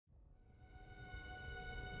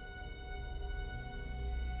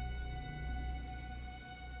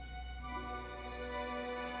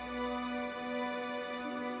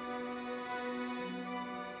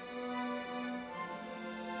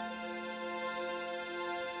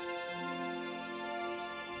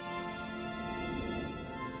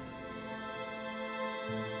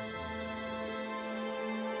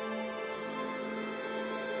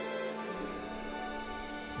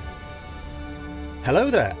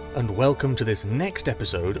Hello there, and welcome to this next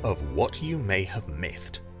episode of What You May Have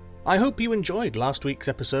Mythed. I hope you enjoyed last week's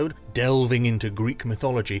episode, delving into Greek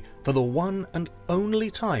mythology for the one and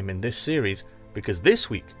only time in this series, because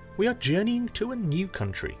this week we are journeying to a new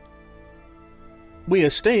country. We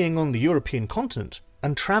are staying on the European continent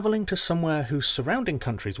and travelling to somewhere whose surrounding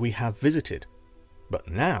countries we have visited. But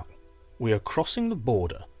now we are crossing the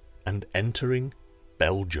border and entering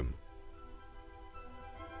Belgium.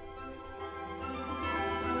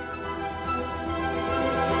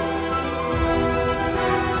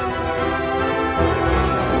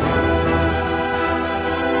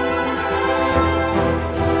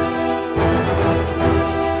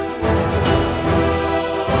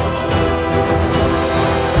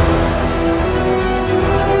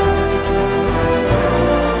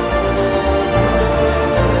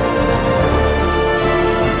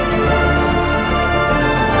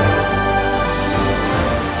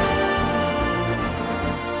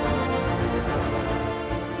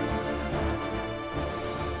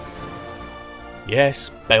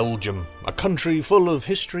 Yes, Belgium, a country full of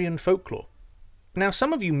history and folklore. Now,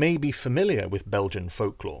 some of you may be familiar with Belgian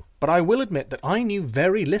folklore, but I will admit that I knew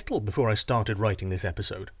very little before I started writing this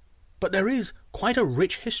episode. But there is quite a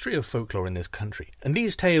rich history of folklore in this country, and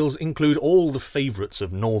these tales include all the favourites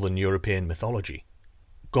of Northern European mythology.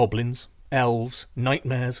 Goblins, elves,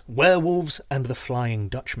 nightmares, werewolves, and the Flying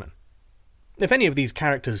Dutchman. If any of these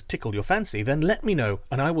characters tickle your fancy, then let me know,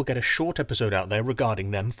 and I will get a short episode out there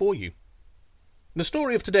regarding them for you. The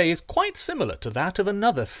story of today is quite similar to that of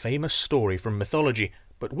another famous story from mythology,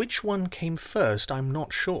 but which one came first I'm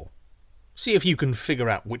not sure. See if you can figure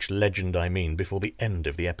out which legend I mean before the end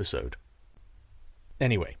of the episode.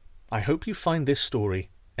 Anyway, I hope you find this story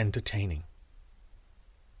entertaining.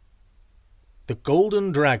 The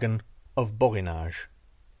Golden Dragon of Borinage.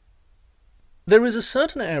 There is a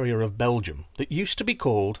certain area of Belgium that used to be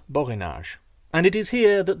called Borinage, and it is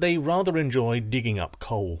here that they rather enjoy digging up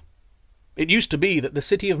coal. It used to be that the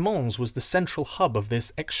city of Mons was the central hub of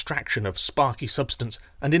this extraction of sparky substance,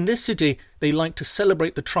 and in this city they liked to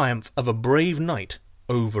celebrate the triumph of a brave knight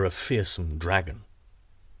over a fearsome dragon.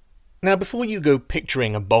 Now, before you go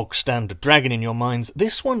picturing a bog-standard dragon in your minds,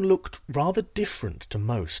 this one looked rather different to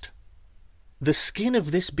most. The skin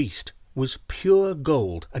of this beast was pure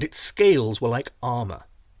gold, and its scales were like armour.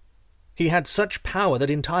 He had such power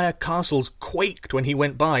that entire castles quaked when he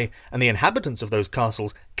went by, and the inhabitants of those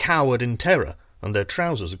castles cowered in terror, and their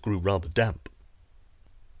trousers grew rather damp.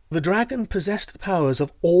 The dragon possessed the powers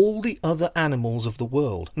of all the other animals of the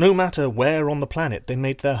world, no matter where on the planet they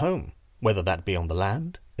made their home, whether that be on the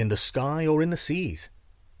land, in the sky, or in the seas.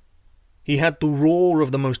 He had the roar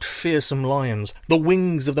of the most fearsome lions, the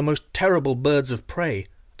wings of the most terrible birds of prey,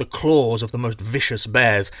 the claws of the most vicious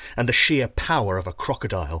bears, and the sheer power of a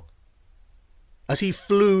crocodile. As he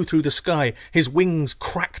flew through the sky, his wings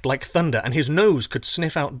cracked like thunder, and his nose could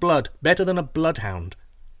sniff out blood better than a bloodhound.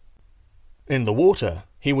 In the water,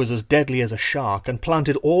 he was as deadly as a shark, and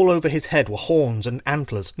planted all over his head were horns and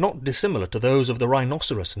antlers not dissimilar to those of the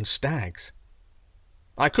rhinoceros and stags.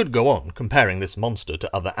 I could go on comparing this monster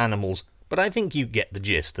to other animals, but I think you get the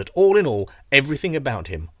gist that all in all, everything about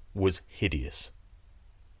him was hideous.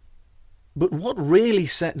 But what really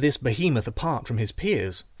set this behemoth apart from his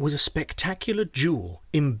peers was a spectacular jewel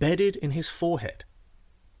embedded in his forehead.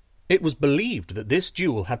 It was believed that this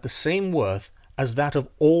jewel had the same worth as that of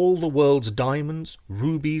all the world's diamonds,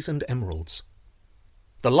 rubies, and emeralds.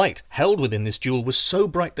 The light held within this jewel was so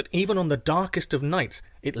bright that even on the darkest of nights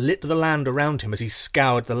it lit the land around him as he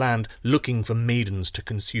scoured the land looking for maidens to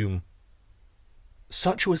consume.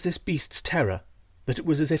 Such was this beast's terror that it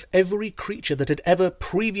was as if every creature that had ever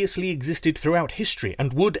previously existed throughout history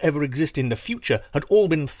and would ever exist in the future had all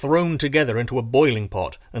been thrown together into a boiling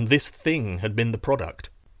pot, and this thing had been the product.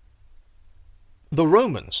 The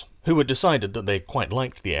Romans, who had decided that they quite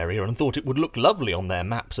liked the area and thought it would look lovely on their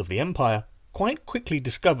maps of the empire, quite quickly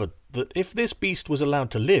discovered that if this beast was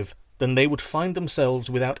allowed to live, then they would find themselves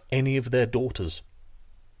without any of their daughters.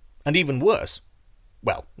 And even worse,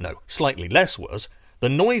 slightly less worse, the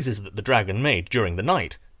noises that the dragon made during the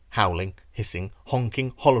night, howling, hissing,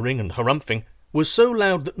 honking, hollering, and harumphing, was so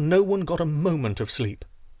loud that no one got a moment of sleep.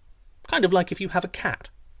 Kind of like if you have a cat,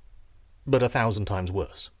 but 1,000 times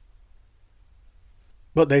worse.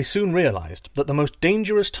 But they soon realized that the most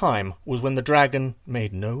dangerous time was when the dragon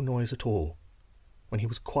made no noise at all, when he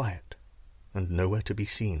was quiet and nowhere to be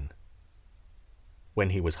seen, when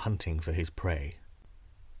he was hunting for his prey.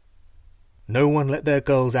 No one let their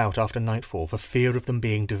girls out after nightfall for fear of them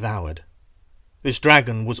being devoured. This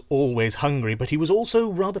dragon was always hungry, but he was also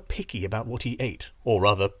rather picky about what he ate, or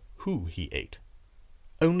rather, who he ate.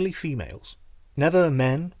 Only females. Never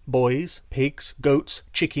men, boys, pigs, goats,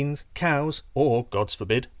 chickens, cows, or, gods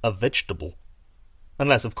forbid, a vegetable.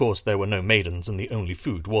 Unless, of course, there were no maidens and the only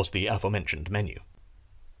food was the aforementioned menu.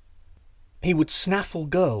 He would snaffle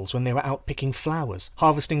girls when they were out picking flowers,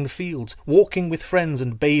 harvesting the fields, walking with friends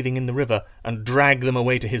and bathing in the river, and drag them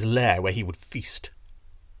away to his lair where he would feast.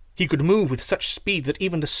 He could move with such speed that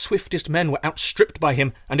even the swiftest men were outstripped by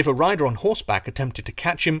him, and if a rider on horseback attempted to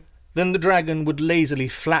catch him, then the dragon would lazily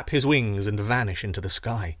flap his wings and vanish into the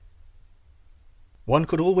sky. One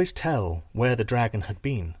could always tell where the dragon had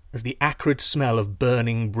been, as the acrid smell of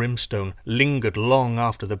burning brimstone lingered long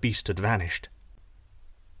after the beast had vanished.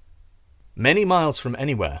 Many miles from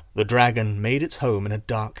anywhere, the dragon made its home in a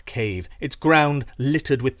dark cave, its ground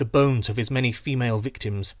littered with the bones of his many female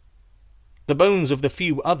victims. The bones of the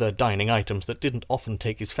few other dining items that didn't often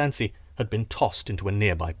take his fancy had been tossed into a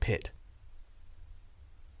nearby pit.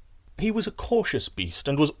 He was a cautious beast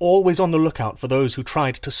and was always on the lookout for those who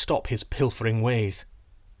tried to stop his pilfering ways.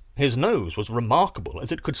 His nose was remarkable,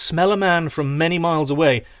 as it could smell a man from many miles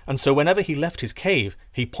away, and so whenever he left his cave,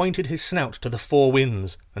 he pointed his snout to the four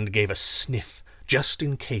winds and gave a sniff, just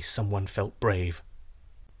in case someone felt brave.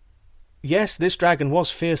 Yes, this dragon was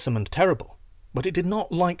fearsome and terrible, but it did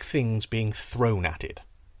not like things being thrown at it,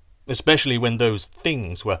 especially when those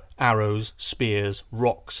things were arrows, spears,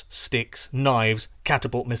 rocks, sticks, knives,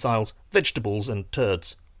 catapult missiles, vegetables, and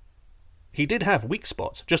turds. He did have weak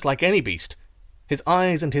spots, just like any beast. His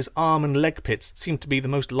eyes and his arm and leg pits seemed to be the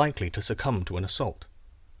most likely to succumb to an assault.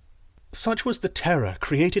 Such was the terror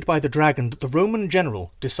created by the dragon that the Roman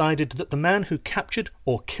general decided that the man who captured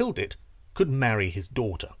or killed it could marry his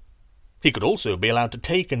daughter. He could also be allowed to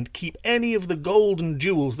take and keep any of the gold and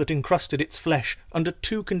jewels that encrusted its flesh under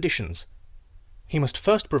two conditions. He must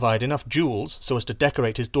first provide enough jewels so as to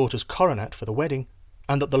decorate his daughter's coronet for the wedding,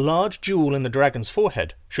 and that the large jewel in the dragon's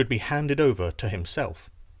forehead should be handed over to himself.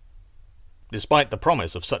 Despite the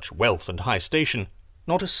promise of such wealth and high station,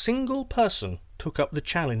 not a single person took up the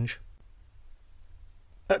challenge.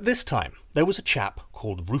 At this time, there was a chap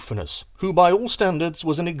called Rufinus, who by all standards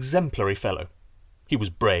was an exemplary fellow. He was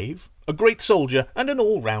brave, a great soldier, and an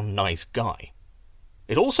all-round nice guy.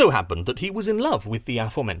 It also happened that he was in love with the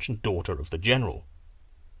aforementioned daughter of the general.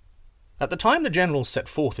 At the time the general set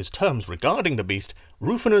forth his terms regarding the beast,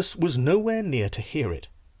 Rufinus was nowhere near to hear it.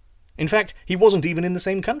 In fact, he wasn't even in the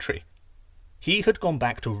same country. He had gone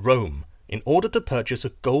back to Rome in order to purchase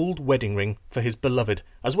a gold wedding ring for his beloved,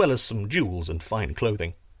 as well as some jewels and fine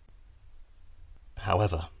clothing.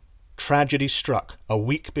 However, tragedy struck a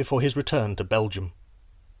week before his return to Belgium.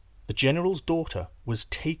 The general's daughter was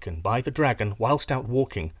taken by the dragon whilst out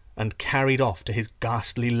walking and carried off to his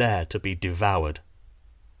ghastly lair to be devoured.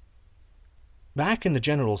 Back in the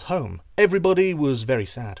general's home, everybody was very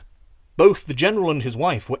sad. Both the general and his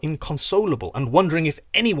wife were inconsolable and wondering if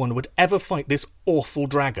anyone would ever fight this awful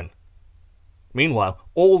dragon. Meanwhile,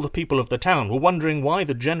 all the people of the town were wondering why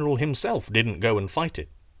the general himself didn't go and fight it,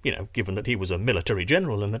 given that he was a military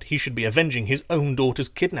general and that he should be avenging his own daughter's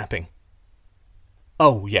kidnapping.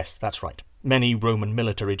 Oh, yes, that's right. Many Roman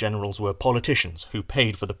military generals were politicians who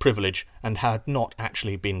paid for the privilege and had not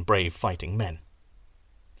actually been brave fighting men.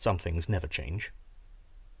 Some things never change.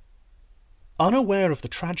 Unaware of the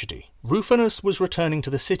tragedy, Rufinus was returning to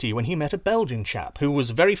the city when he met a Belgian chap who was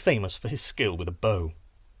very famous for his skill with a bow.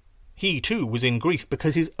 He, too, was in grief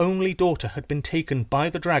because his only daughter had been taken by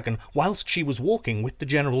the dragon whilst she was walking with the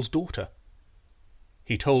general's daughter.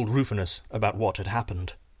 He told Rufinus about what had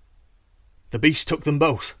happened. "The beast took them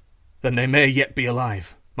both. Then they may yet be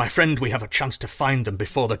alive. My friend, we have a chance to find them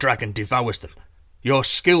before the dragon devours them. Your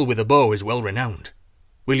skill with a bow is well renowned.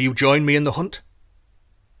 Will you join me in the hunt?"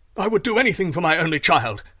 "I would do anything for my only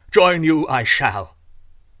child. Join you I shall."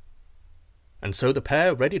 And so the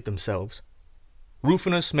pair readied themselves.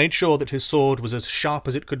 Rufinus made sure that his sword was as sharp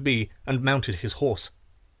as it could be and mounted his horse.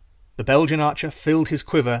 The Belgian archer filled his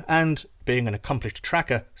quiver and, being an accomplished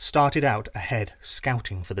tracker, started out ahead,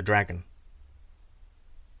 scouting for the dragon.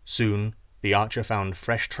 Soon the archer found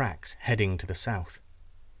fresh tracks heading to the south.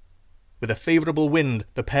 With a favourable wind,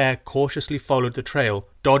 the pair cautiously followed the trail,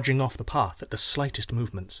 dodging off the path at the slightest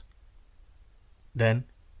movements. Then,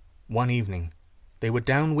 one evening, they were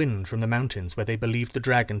downwind from the mountains where they believed the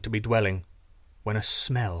dragon to be dwelling, when a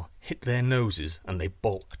smell hit their noses and they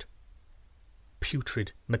balked.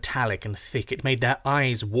 Putrid, metallic and thick, it made their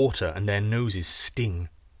eyes water and their noses sting.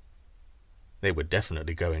 They were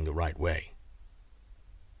definitely going the right way.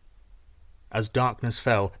 As darkness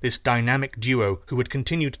fell, this dynamic duo, who had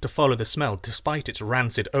continued to follow the smell despite its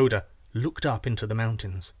rancid odour, looked up into the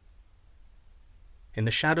mountains. In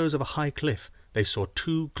the shadows of a high cliff, they saw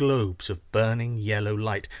two globes of burning yellow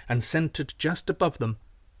light, and centered just above them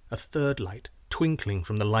a third light, twinkling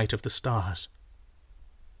from the light of the stars.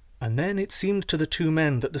 And then it seemed to the two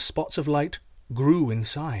men that the spots of light grew in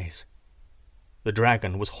size. The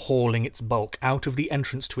dragon was hauling its bulk out of the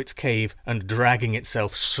entrance to its cave and dragging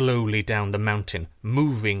itself slowly down the mountain,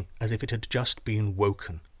 moving as if it had just been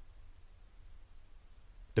woken.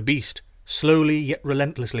 The beast, slowly yet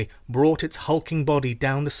relentlessly, brought its hulking body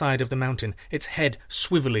down the side of the mountain, its head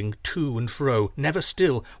swivelling to and fro, never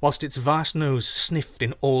still, whilst its vast nose sniffed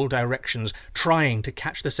in all directions, trying to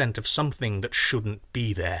catch the scent of something that shouldn't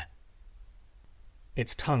be there.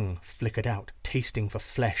 Its tongue flickered out, tasting for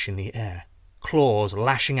flesh in the air, claws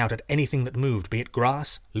lashing out at anything that moved, be it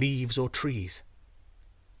grass, leaves, or trees.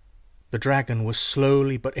 The dragon was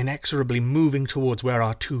slowly but inexorably moving towards where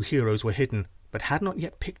our two heroes were hidden, but had not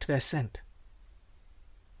yet picked their scent.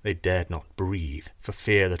 They dared not breathe, for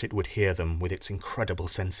fear that it would hear them with its incredible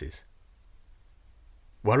senses.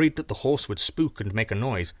 Worried that the horse would spook and make a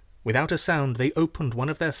noise, without a sound they opened one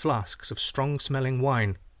of their flasks of strong-smelling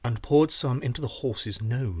wine and poured some into the horse's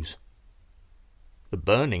nose. The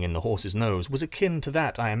burning in the horse's nose was akin to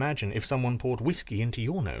that, I imagine, if someone poured whiskey into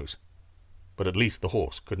your nose. But at least the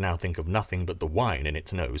horse could now think of nothing but the wine in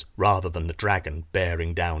its nose, rather than the dragon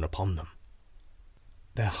bearing down upon them.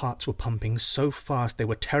 Their hearts were pumping so fast they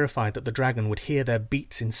were terrified that the dragon would hear their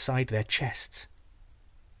beats inside their chests.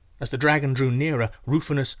 As the dragon drew nearer,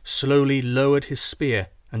 Rufinus slowly lowered his spear,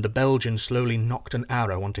 and the Belgian slowly nocked an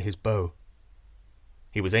arrow onto his bow.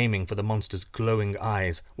 He was aiming for the monster's glowing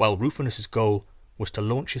eyes, while Rufinus's goal was to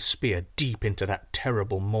launch his spear deep into that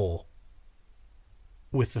terrible maw.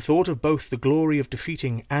 With the thought of both the glory of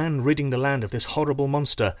defeating and ridding the land of this horrible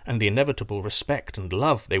monster, and the inevitable respect and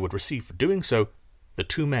love they would receive for doing so, the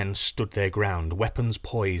two men stood their ground, weapons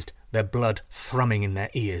poised, their blood thrumming in their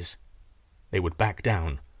ears. They would back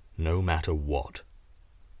down, no matter what.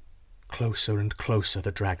 Closer and closer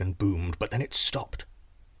the dragon boomed, but then it stopped.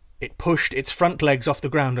 It pushed its front legs off the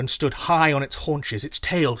ground and stood high on its haunches, its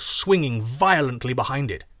tail swinging violently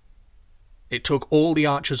behind it. It took all the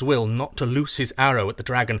archer's will not to loose his arrow at the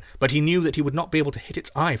dragon, but he knew that he would not be able to hit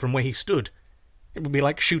its eye from where he stood. It would be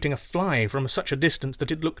like shooting a fly from such a distance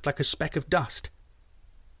that it looked like a speck of dust.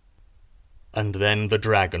 And then the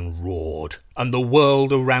dragon roared, and the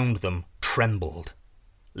world around them trembled.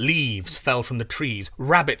 Leaves fell from the trees,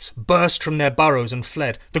 rabbits burst from their burrows and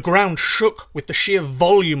fled. The ground shook with the sheer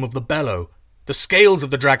volume of the bellow. The scales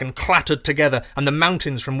of the dragon clattered together, and the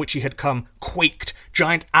mountains from which he had come quaked,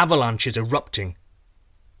 giant avalanches erupting.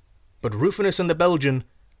 But Rufinus and the Belgian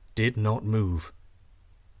did not move.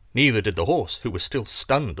 Neither did the horse, who was still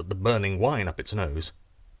stunned at the burning wine up its nose.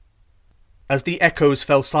 As the echoes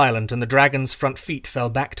fell silent and the dragon's front feet fell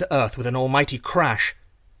back to earth with an almighty crash,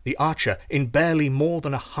 the archer, in barely more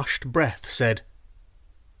than a hushed breath, said,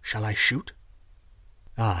 "Shall I shoot?"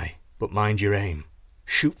 "Aye, but mind your aim.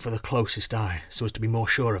 Shoot for the closest eye, so as to be more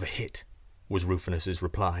sure of a hit," was Rufinus's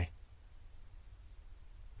reply.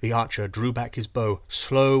 The archer drew back his bow,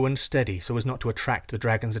 slow and steady, so as not to attract the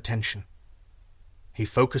dragon's attention. He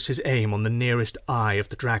focused his aim on the nearest eye of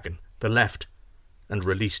the dragon, the left, and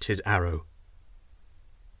released his arrow.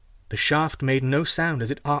 The shaft made no sound as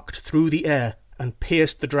it arced through the air and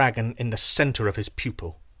pierced the dragon in the centre of his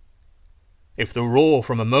pupil. If the roar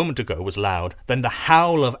from a moment ago was loud, then the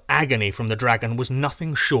howl of agony from the dragon was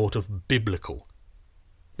nothing short of biblical.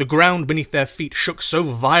 The ground beneath their feet shook so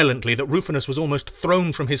violently that Rufinus was almost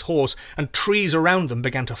thrown from his horse, and trees around them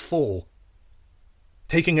began to fall.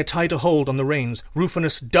 Taking a tighter hold on the reins,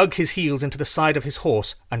 Rufinus dug his heels into the side of his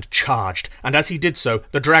horse and charged, and as he did so,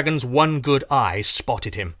 the dragon's one good eye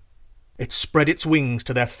spotted him. It spread its wings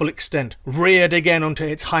to their full extent, reared again onto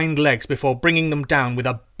its hind legs before bringing them down with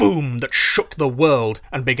a boom that shook the world,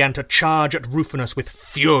 and began to charge at Rufinus with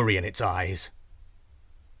fury in its eyes.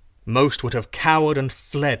 Most would have cowered and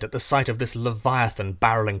fled at the sight of this leviathan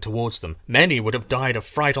barrelling towards them. Many would have died of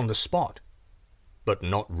fright on the spot. But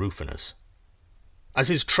not Rufinus. As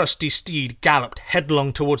his trusty steed galloped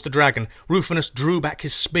headlong towards the dragon, Rufinus drew back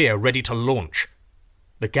his spear ready to launch.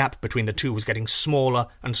 The gap between the two was getting smaller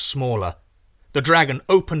and smaller. The dragon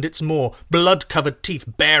opened its maw, blood-covered teeth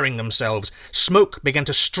baring themselves. Smoke began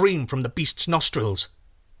to stream from the beast's nostrils.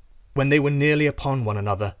 When they were nearly upon one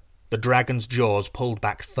another, the dragon's jaws pulled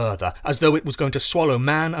back further, as though it was going to swallow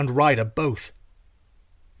man and rider both.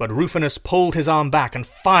 But Rufinus pulled his arm back and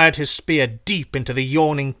fired his spear deep into the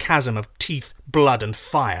yawning chasm of teeth, blood, and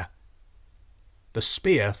fire. The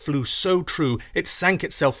spear flew so true it sank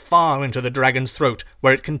itself far into the dragon's throat,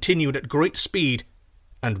 where it continued at great speed,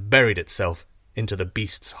 and buried itself into the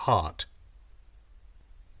beast's heart.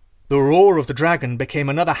 The roar of the dragon became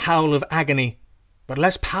another howl of agony, but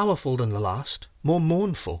less powerful than the last, more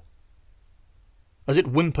mournful. As it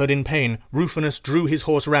whimpered in pain, Rufinus drew his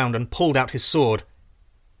horse round and pulled out his sword,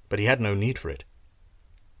 but he had no need for it.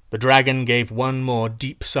 The dragon gave one more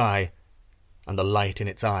deep sigh, and the light in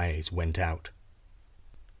its eyes went out.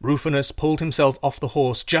 Rufinus pulled himself off the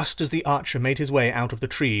horse just as the archer made his way out of the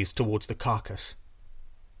trees towards the carcass.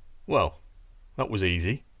 "Well, that was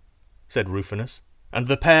easy," said Rufinus, and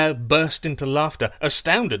the pair burst into laughter,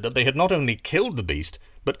 astounded that they had not only killed the beast,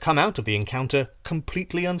 but come out of the encounter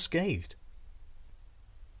completely unscathed.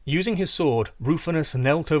 Using his sword, Rufinus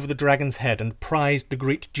knelt over the dragon's head and prized the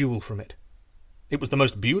great jewel from it. It was the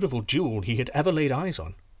most beautiful jewel he had ever laid eyes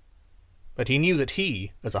on. But he knew that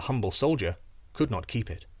he, as a humble soldier, could not keep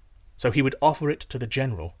it, so he would offer it to the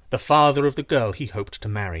general, the father of the girl he hoped to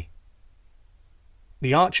marry.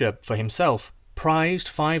 The archer, for himself, prized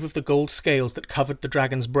 5 of the gold scales that covered the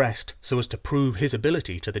dragon's breast so as to prove his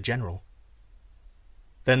ability to the general.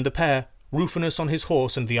 Then the pair, Rufinus on his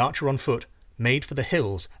horse and the archer on foot, made for the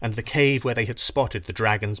hills and the cave where they had spotted the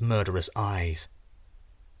dragon's murderous eyes.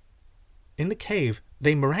 In the cave,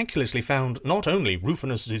 they miraculously found not only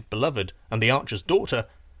Rufinus's beloved and the archer's daughter,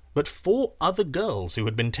 but 4 other girls who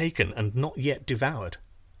had been taken and not yet devoured.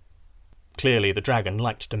 Clearly, the dragon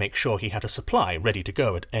liked to make sure he had a supply ready to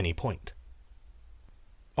go at any point.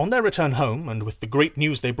 On their return home, and with the great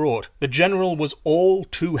news they brought, the general was all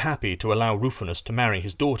too happy to allow Rufinus to marry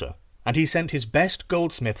his daughter, and he sent his best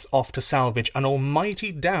goldsmiths off to salvage an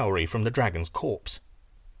almighty dowry from the dragon's corpse.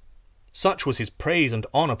 Such was his praise and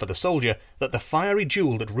honour for the soldier that the fiery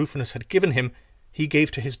jewel that Rufinus had given him he gave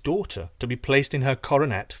to his daughter to be placed in her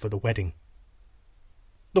coronet for the wedding.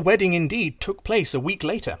 The wedding indeed took place a week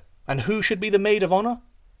later, and who should be the maid of honour?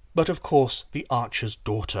 But of course the archer's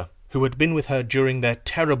daughter, who had been with her during their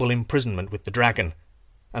terrible imprisonment with the dragon,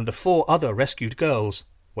 and the 4 other rescued girls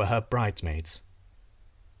were her bridesmaids.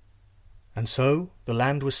 And so the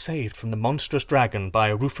land was saved from the monstrous dragon by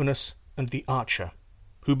Rufinus and the archer,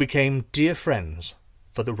 who became dear friends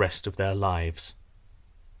for the rest of their lives.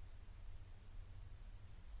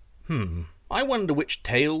 I wonder which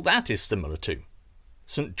tale that is similar to.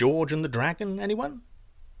 St. George and the Dragon, anyone?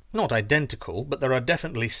 Not identical, but there are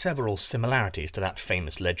definitely several similarities to that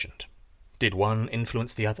famous legend. Did one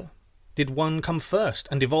influence the other? Did one come first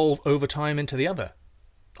and evolve over time into the other?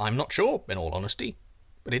 I'm not sure, in all honesty,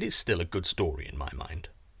 but it is still a good story in my mind.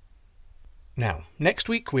 Now, next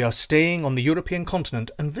week we are staying on the European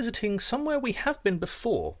continent and visiting somewhere we have been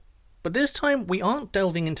before, but this time we aren't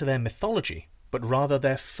delving into their mythology, but rather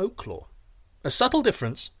their folklore. A subtle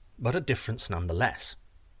difference, but a difference nonetheless.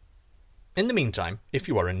 In the meantime, if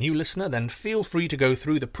you are a new listener, then feel free to go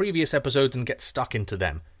through the previous episodes and get stuck into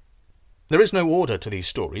them. There is no order to these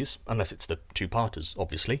stories, unless it's the 2-parters,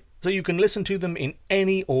 obviously, so you can listen to them in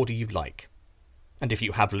any order you like. And if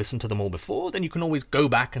you have listened to them all before, then you can always go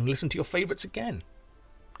back and listen to your favourites again.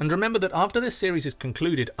 And remember that after this series is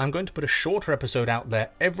concluded, I'm going to put a shorter episode out there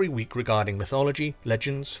every week regarding mythology,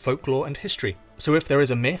 legends, folklore and history. So if there is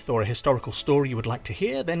a myth or a historical story you would like to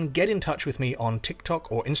hear, then get in touch with me on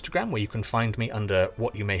TikTok or Instagram, where you can find me under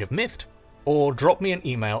What You May Have Mythed, or drop me an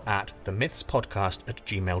email at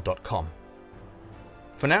themythspodcast@gmail.com.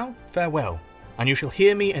 For now, farewell, and you shall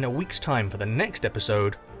hear me in a week's time for the next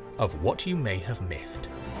episode of What You May Have Mythed.